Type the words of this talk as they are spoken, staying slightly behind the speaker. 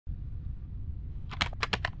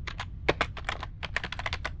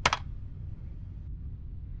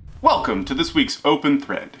Welcome to this week's Open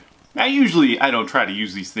Thread. Now usually I don't try to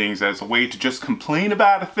use these things as a way to just complain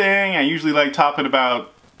about a thing. I usually like talking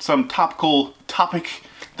about some topical topic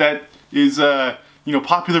that is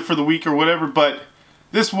popular for the week or whatever, but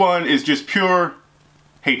this one is just pure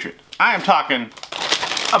hatred. I am talking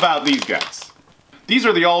about these guys. These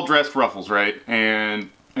are the All Dressed Ruffles, right?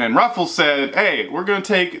 And Ruffles said, hey, we're gonna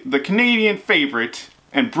take the Canadian favorite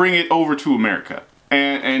and bring it over to America.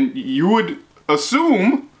 And you would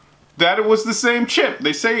assume that it was the same chip.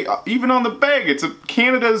 They say, even on the bag, it's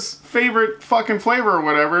Canada's favorite fucking flavor or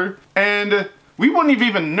whatever. And we wouldn't have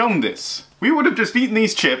even known this. We would have just eaten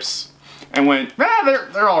these chips and went,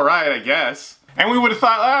 they're alright, I guess. And we would have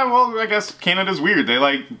thought, well, I guess Canada's weird. They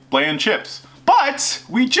like bland chips. But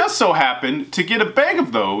we just so happened to get a bag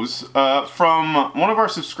of those from one of our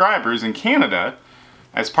subscribers in Canada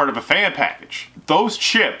as part of a fan package. Those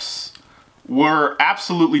chips were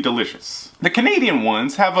absolutely delicious. The Canadian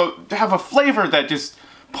ones have a flavor that just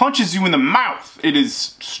punches you in the mouth. It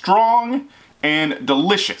is strong and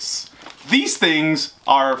delicious. These things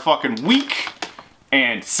are fucking weak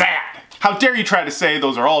and sad. How dare you try to say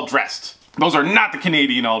those are all dressed? Those are not the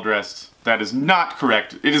Canadian all dressed. That is not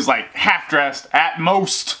correct. It is like half dressed at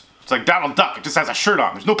most. It's like Donald Duck, it just has a shirt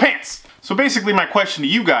on, there's no pants. So basically my question to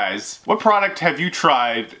you guys, what product have you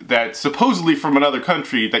tried that's supposedly from another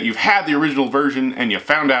country that you've had the original version and you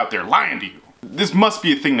found out they're lying to you? This must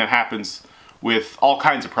be a thing that happens with all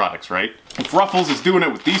kinds of products, right? If Ruffles is doing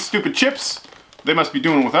it with these stupid chips, they must be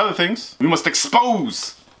doing it with other things. We must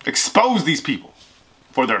expose these people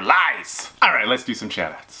for their lies. All right, let's do some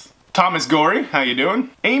shoutouts. Thomas Gorey, how you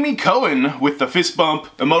doing? Amy Cohen with the fist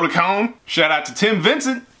bump emoticon. Shout out to Tim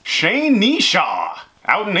Vincent. Shane Neeshaw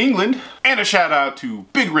out in England. And a shout out to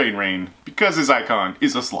Big Rain because his icon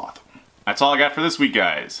is a sloth. That's all I got for this week,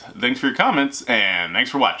 guys. Thanks for your comments and thanks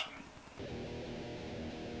for watching.